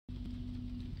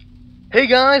Hey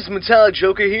guys, Metallic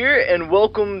Joker here, and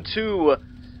welcome to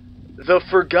The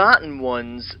Forgotten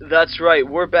Ones. That's right,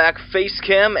 we're back, face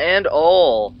cam and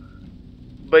all.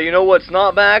 But you know what's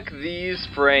not back? These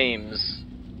frames.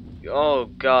 Oh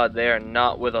god, they are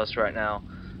not with us right now.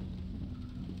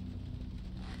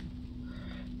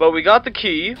 But we got the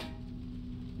key.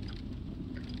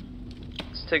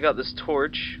 Let's take out this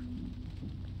torch.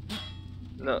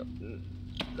 No.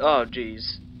 Oh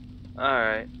jeez.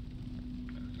 Alright.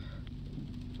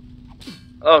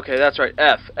 Okay, that's right.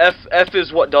 F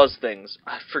is what does things.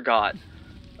 I forgot.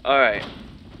 Alright.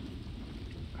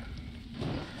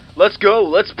 Let's go.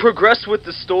 Let's progress with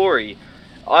the story.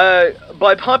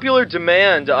 By popular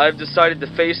demand, I've decided to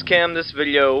face cam this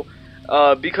video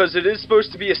because it is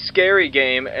supposed to be a scary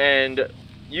game, and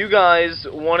you guys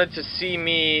wanted to see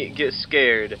me get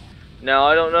scared. Now,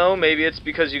 I don't know. Maybe it's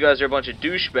because you guys are a bunch of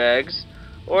douchebags,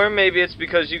 or maybe it's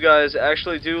because you guys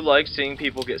actually do like seeing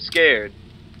people get scared.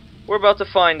 We're about to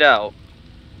find out,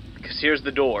 because here's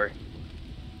the door.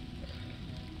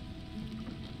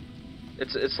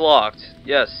 It's locked.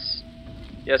 Yes.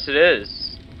 Yes, it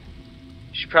is.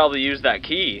 You should probably use that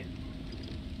key.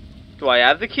 Do I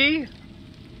have the key?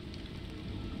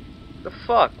 The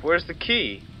fuck? Where's the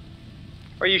key?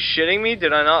 Are you shitting me?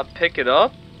 Did I not pick it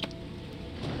up?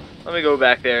 Let me go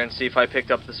back there and see if I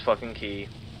picked up this fucking key.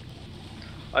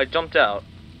 I jumped out.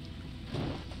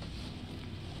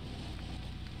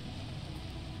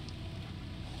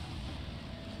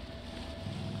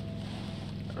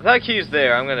 If that key's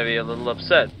there, I'm gonna be a little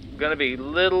upset. I'm gonna be a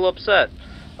little upset.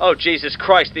 Oh, Jesus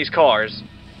Christ, these cars.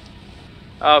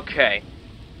 Okay.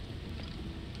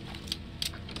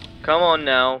 Come on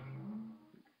now.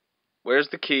 Where's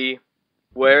the key?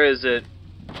 Where is it?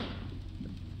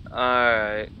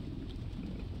 Alright.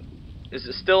 Is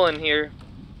it still in here?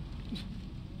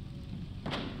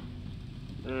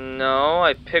 No,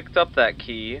 I picked up that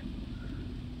key.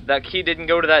 That key didn't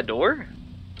go to that door?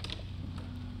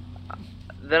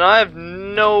 Then I have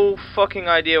no fucking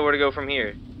idea where to go from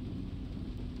here.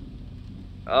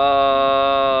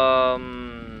 I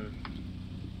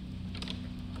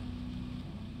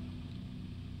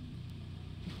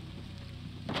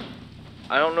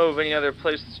don't know of any other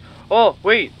places. Oh,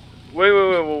 wait,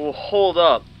 hold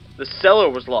up. The cellar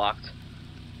was locked.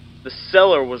 The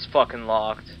cellar was fucking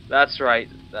locked. That's right,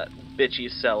 that bitchy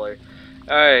cellar.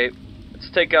 Alright, let's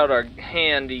take out our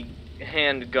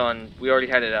handgun. We already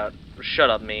had it out.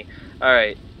 Shut up, me.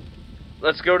 Alright.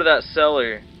 Let's go to that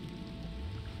cellar.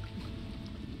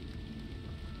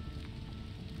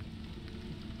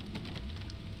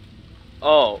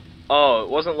 Oh, it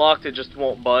wasn't locked, it just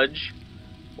won't budge?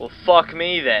 Well, fuck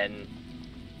me then.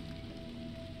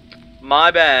 My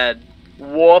bad.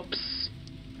 Whoops.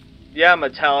 Yeah,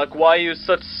 Metallic, why are you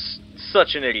such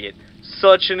an idiot?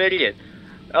 Such an idiot.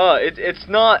 It's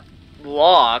not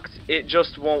locked, it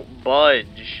just won't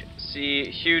budge.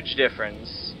 See, huge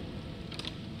difference.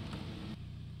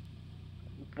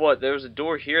 What, there was a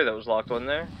door here that was locked, wasn't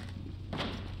there?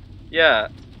 Yeah.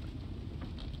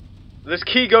 This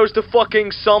key goes to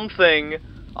fucking something.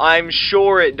 I'm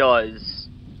sure it does.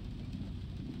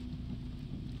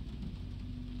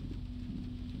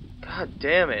 God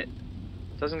damn it.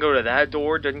 Doesn't go to that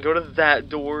door, doesn't go to that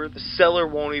door. The cellar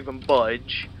won't even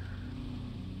budge.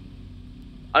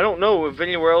 I don't know if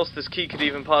anywhere else this key could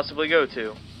even possibly go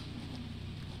to.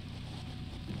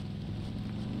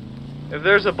 If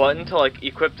there's a button to, like,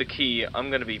 equip the key, I'm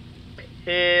gonna be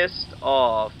pissed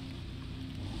off.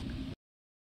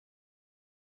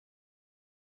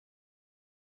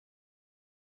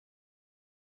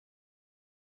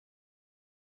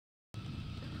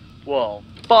 Well,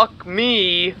 fuck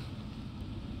me!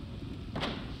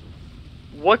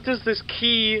 What does this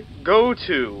key go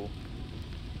to?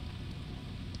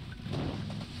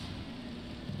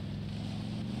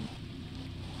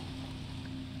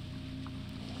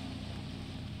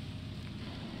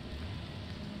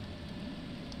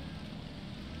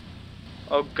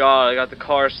 Oh god, I got the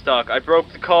car stuck. I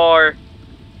broke the car.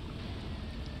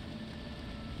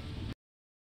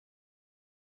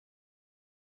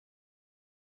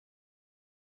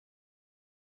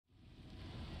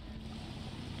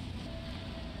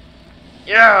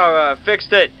 Yeah, I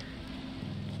fixed it.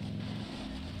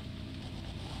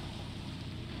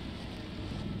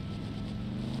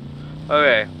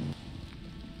 Okay.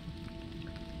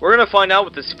 We're gonna find out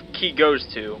what this key goes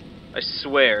to. I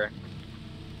swear.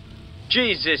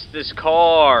 Jesus, this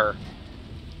car!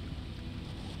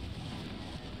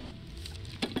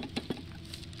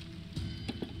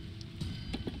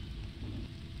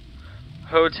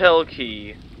 Hotel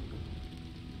key.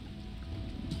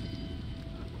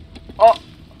 Oh!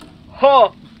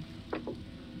 Huh!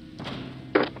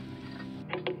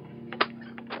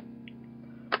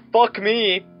 Fuck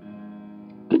me.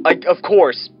 Of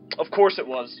course it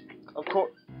was.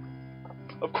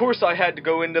 Of course I had to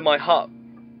go into my hut.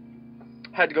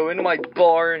 Had to go into my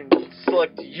bar and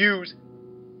select use.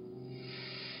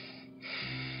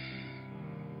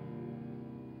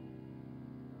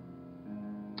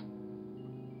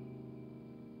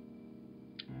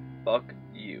 Fuck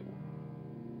you.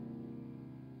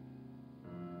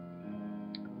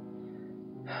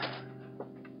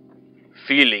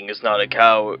 Feeling is not a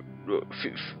coward.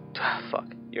 Fuck.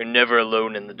 You're never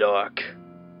alone in the dark.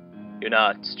 You're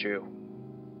not, it's true.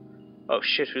 Oh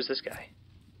shit, who's this guy?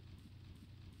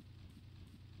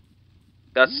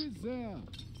 That's...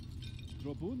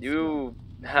 You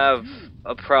have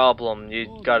a problem.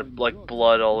 You got, like,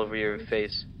 blood all over your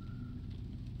face.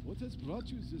 What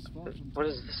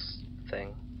is this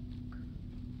thing?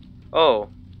 Oh.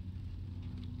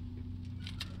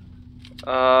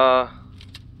 I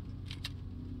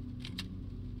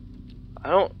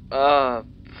don't,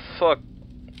 fuck.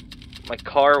 My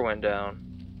car went down.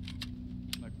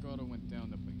 My car went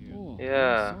down up here. Oh,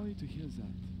 yeah. I'm sorry to hear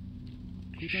that.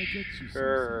 Could I get you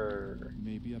Sure. something?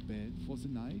 Maybe a bed for the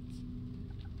night?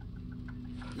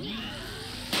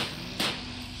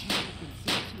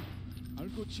 I'll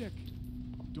go check.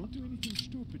 Don't do anything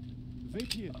stupid.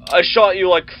 Wait here. I shot you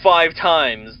like 5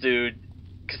 times, dude.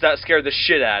 Cause that scared the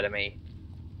shit out of me.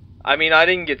 I mean, I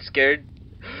didn't get scared.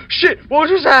 Shit! What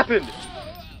just happened?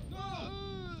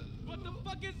 What the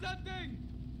fuck is that thing?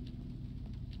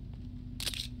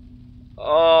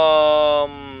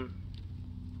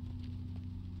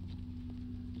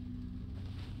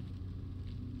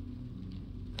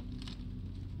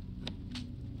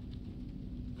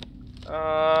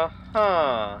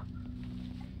 Huh.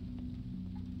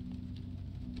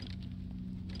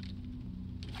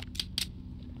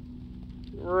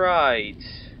 Right.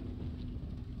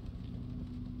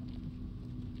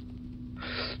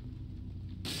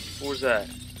 What was that?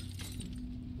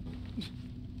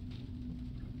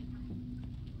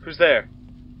 Who's there?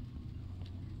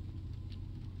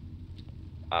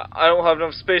 I don't have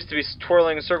enough space to be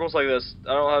twirling in circles like this.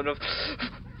 I don't have enough...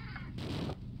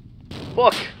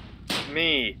 Fuck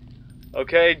me.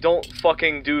 Okay? Don't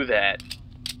fucking do that.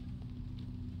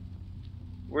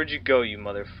 Where'd you go, you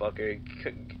motherfucker?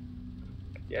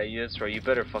 Yeah, that's right. You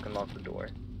better fucking lock the door.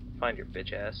 Find your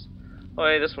bitch ass. Oh,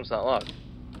 hey, this one's not locked.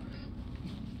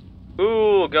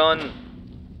 Ooh, gun.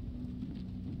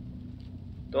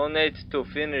 Donate to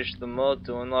finish the mode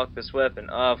to unlock this weapon.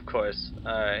 Of course.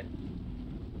 Alright.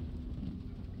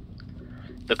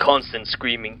 The constant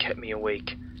screaming kept me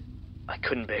awake. I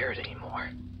couldn't bear it anymore.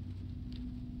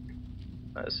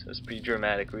 That's pretty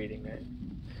dramatic reading, right?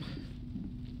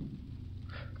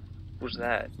 What was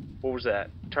that? What was that?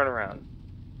 Turn around.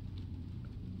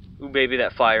 Ooh, baby,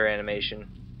 that fire animation.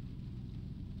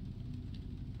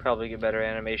 Probably get better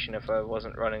animation if I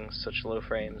wasn't running such low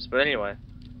frames. But anyway.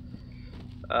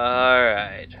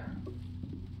 Alright.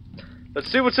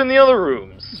 Let's see what's in the other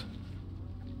rooms.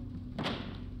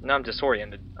 Now I'm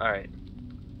disoriented. Alright.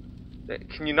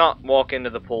 Can you not walk into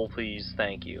the pole, please?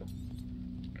 Thank you.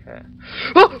 Okay.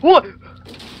 Oh, what?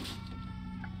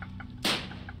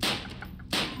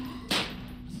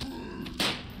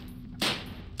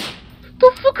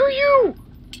 The fuck are you?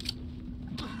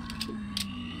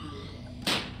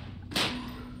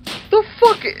 The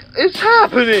fuck is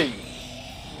happening?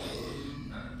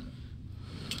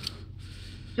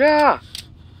 Yeah.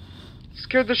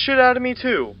 Scared the shit out of me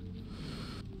too.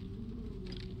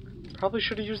 Probably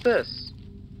should have used this.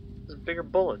 There's bigger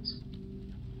bullets.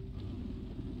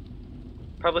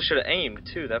 Probably should have aimed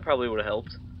too. That probably would have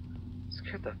helped.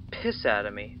 Scared the piss out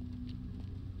of me.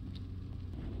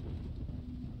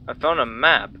 I found a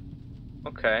map.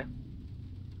 Okay.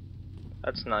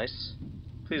 That's nice.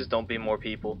 Please don't be more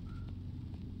people.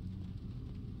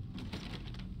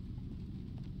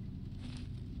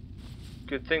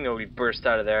 Good thing nobody burst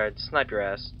out of there. I'd snipe your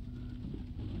ass.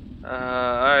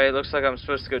 Alright, looks like I'm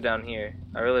supposed to go down here.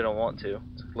 I really don't want to.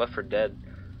 It's Left 4 Dead.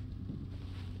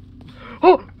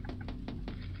 Oh!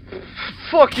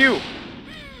 Fuck you!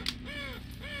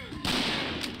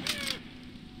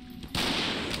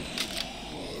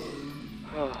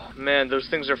 Oh, man, those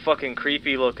things are fucking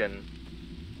creepy looking.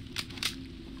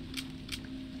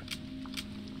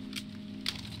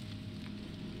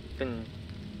 Been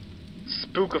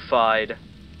spookified.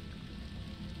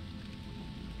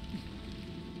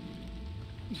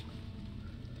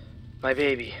 My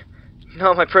baby.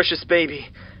 No, my precious baby.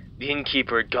 The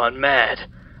innkeeper had gone mad.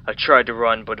 I tried to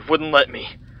run, but it wouldn't let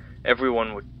me.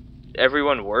 Everyone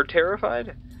were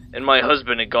terrified? And my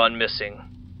husband had gone missing.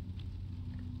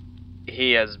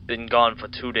 He has been gone for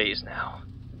 2 days now.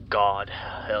 God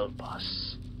help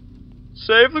us.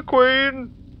 Save the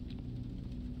queen!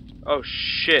 Oh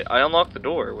shit, I unlocked the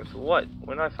door. With what?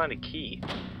 When did I find a key?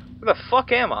 Where the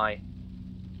fuck am I?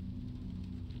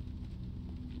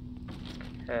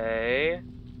 Okay.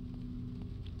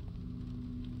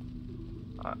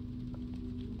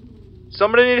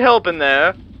 Somebody need help in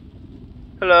there.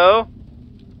 Hello?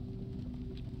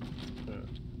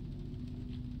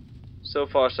 So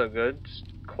far so good. Just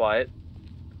quiet.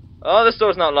 Oh, this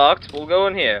door's not locked. We'll go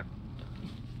in here.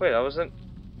 Wait, I wasn't...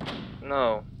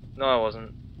 No. No, I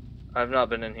wasn't. I've not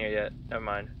been in here yet. Never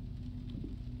mind.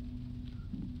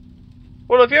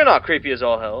 Well, if you're not creepy as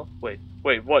all hell... Wait,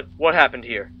 what? What happened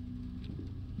here?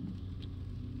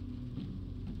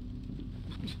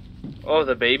 Oh,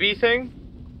 the baby thing?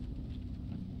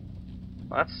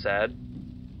 That's sad.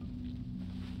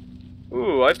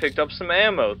 Ooh, I picked up some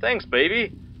ammo. Thanks,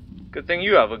 baby. Good thing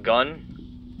you have a gun.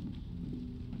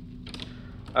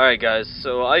 Alright, guys,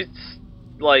 so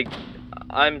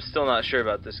I'm still not sure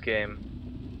about this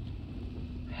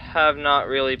game. Have not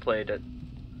really played it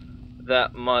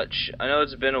that much. I know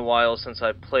it's been a while since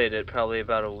I played it, probably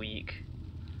about a week.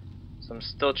 So I'm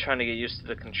still trying to get used to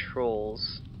the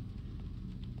controls.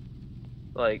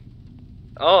 Like,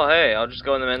 oh hey, I'll just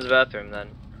go in the men's bathroom then.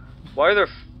 Why are there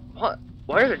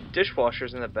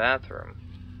dishwashers in the bathroom?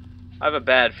 I have a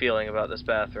bad feeling about this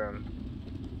bathroom.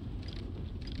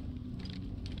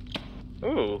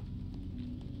 Ooh.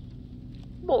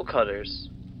 Bolt cutters.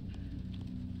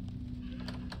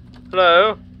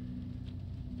 Hello?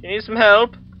 You need some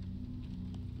help?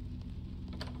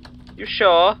 You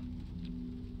sure?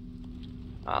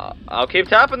 I'll keep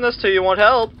tapping this till you want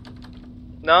help.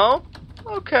 No?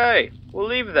 Okay. We'll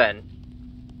leave then.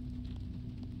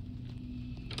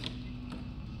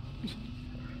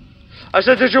 I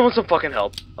said, did you want some fucking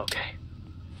help? Okay.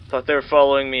 Thought they were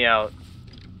following me out.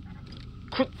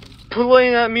 Quit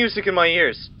playing that music in my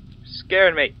ears.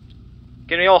 Scaring me.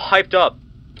 Getting me all hyped up.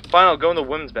 Fine, I'll go in the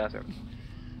women's bathroom.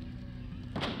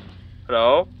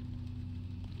 Hello?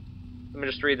 Let me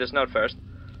just read this note first.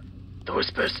 The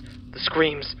whispers, the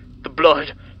screams, the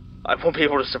blood. I won't be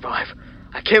able to survive.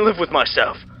 I can't live with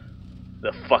myself.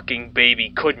 The fucking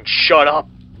baby couldn't shut up.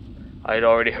 I had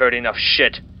already heard enough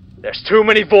shit. There's too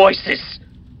many voices.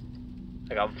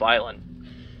 I got violent.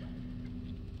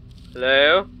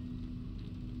 Hello?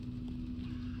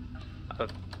 I have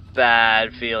a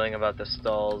bad feeling about the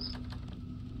stalls.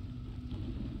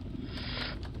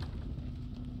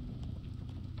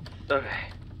 Okay.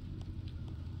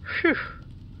 Phew.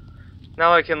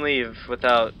 Now I can leave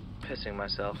without pissing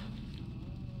myself.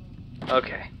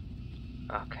 Okay.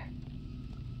 Okay.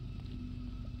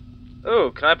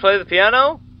 Ooh, can I play the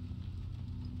piano?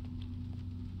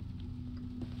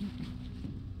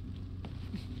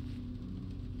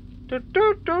 Right,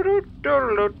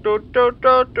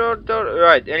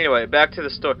 anyway, back to the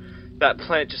story. That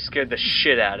plant just scared the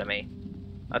shit out of me.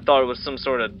 I thought it was some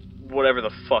sort of whatever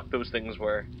the fuck those things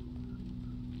were.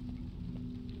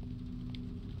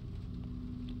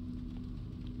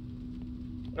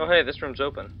 Oh hey, this room's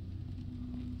open.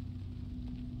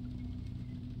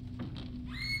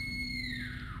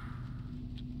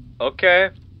 Okay,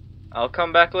 I'll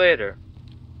come back later.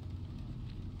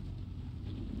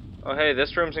 Oh hey,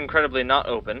 this room's incredibly not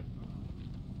open.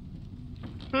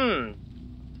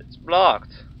 It's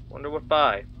blocked. Wonder what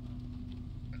by.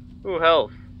 Ooh,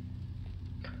 health.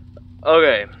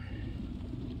 Okay.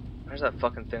 Where's that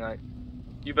fucking thing?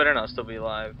 You better not still be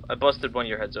alive. I busted one of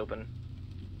your heads open.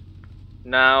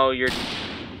 Now you're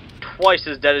twice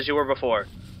as dead as you were before.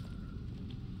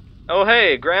 Oh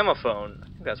hey, gramophone. I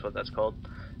think that's what that's called.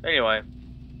 Anyway.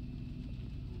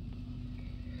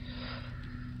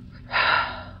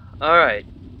 Alright.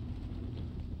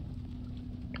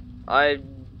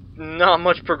 Not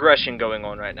much progression going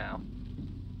on right now.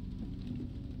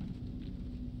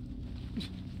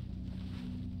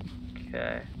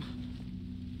 Okay.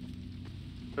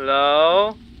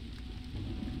 Hello?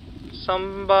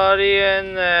 Somebody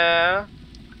in there?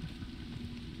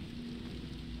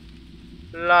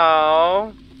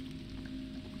 Hello?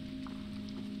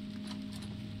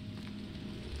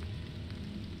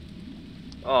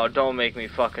 Oh, don't make me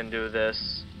fucking do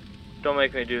this. Don't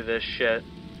make me do this shit.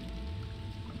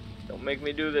 Don't make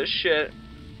me do this shit.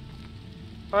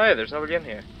 Oh, hey, there's nobody in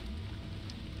here.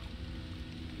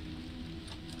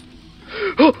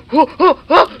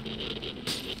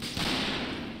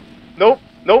 Nope,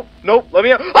 nope, nope, let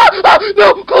me out.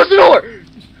 No, close the door!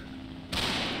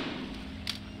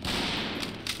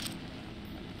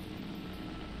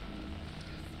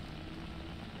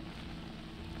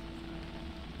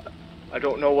 I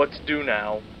don't know what to do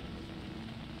now.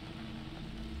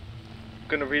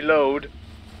 gonna reload.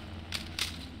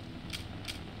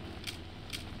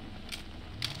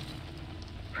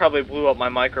 Probably blew up my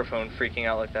microphone freaking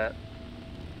out like that.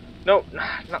 No,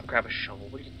 not grab a shovel.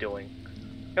 What are you doing?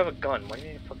 You have a gun. Why do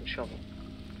you need a fucking shovel?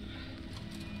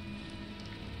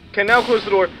 Okay, now close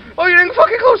the door. Oh, you didn't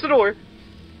fucking close the door!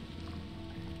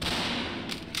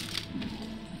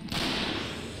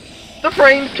 The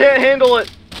frames can't handle it!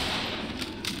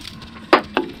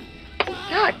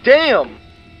 God damn!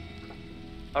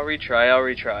 I'll retry, I'll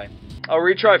retry. I'll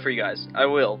retry for you guys. I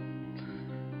will.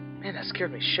 Man, that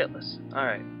scared me shitless.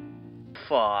 Alright.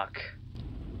 Fuck.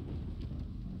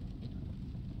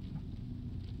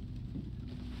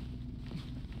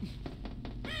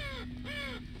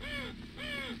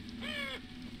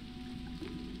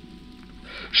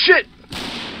 Shit!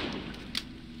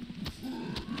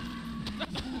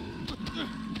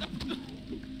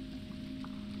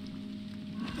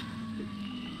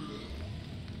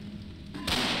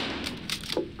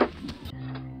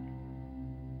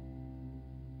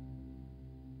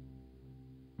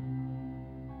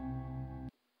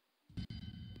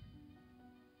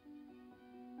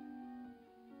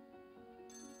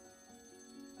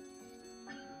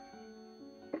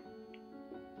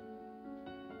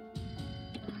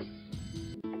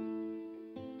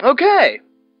 Okay.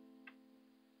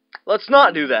 Let's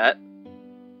not do that.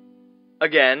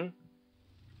 Again.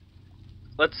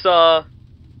 Let's not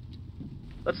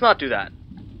do that.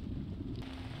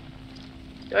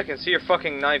 Yeah, I can see your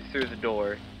fucking knife through the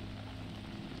door.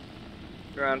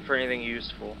 Look around for anything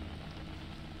useful.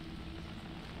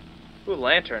 Ooh,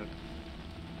 lantern.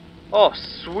 Oh,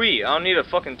 sweet. I don't need a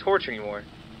fucking torch anymore.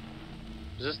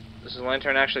 Does this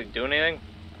lantern actually do anything?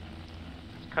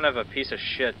 It's kind of a piece of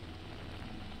shit.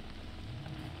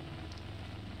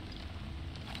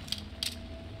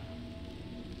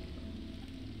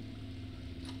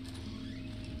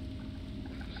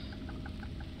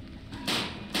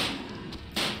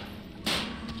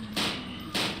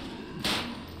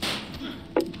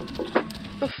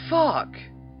 The fuck?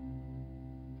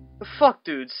 The fuck,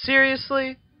 dude?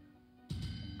 Seriously?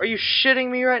 Are you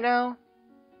shitting me right now?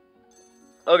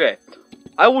 Okay,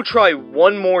 I will try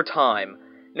one more time,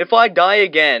 and if I die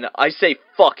again, I say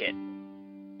fuck it.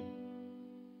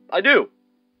 I do.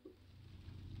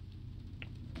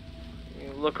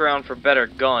 You look around for better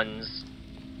guns.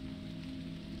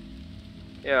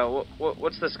 Yeah,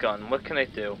 what's this gun? What can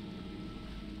it do?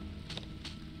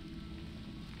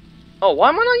 Oh, why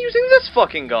am I not using this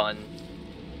fucking gun?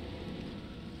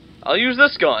 I'll use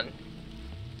this gun.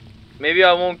 Maybe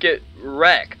I won't get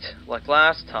wrecked like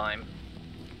last time.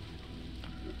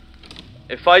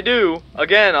 If I do,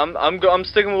 again, I'm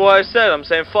sticking with what I said. I'm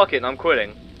saying fuck it and I'm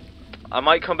quitting. I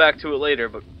might come back to it later,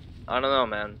 but I don't know,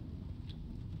 man.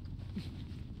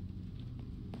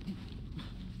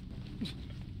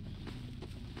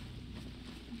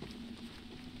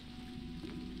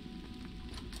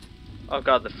 Oh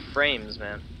god, the frames,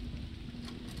 man.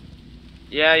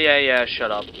 Yeah, shut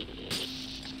up.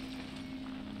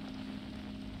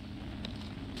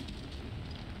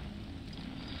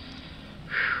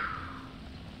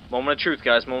 Moment of truth,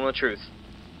 guys, moment of truth.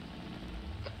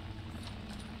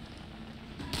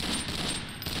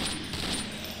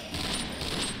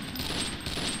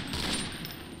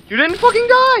 You didn't fucking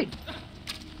die!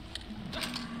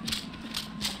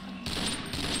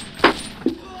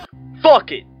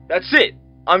 Fuck it! That's it!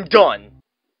 I'm done.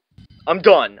 I'm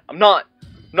done. I'm not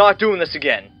doing this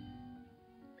again.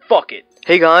 Fuck it.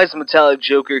 Hey guys, Metallic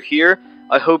Joker here.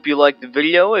 I hope you liked the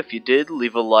video. If you did,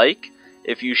 leave a like.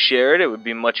 If you shared, it would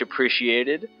be much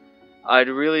appreciated. I'd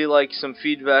really like some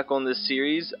feedback on this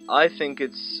series. I think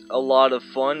it's a lot of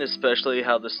fun, especially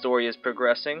how the story is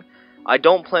progressing. I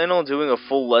don't plan on doing a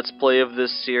full Let's Play of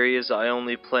this series. I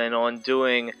only plan on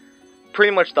doing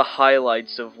pretty much the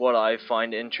highlights of what I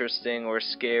find interesting or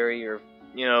scary or,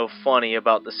 you know, funny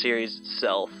about the series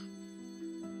itself.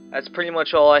 That's pretty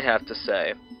much all I have to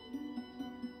say.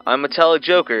 I'm Metallic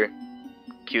Joker.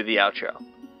 Cue the outro.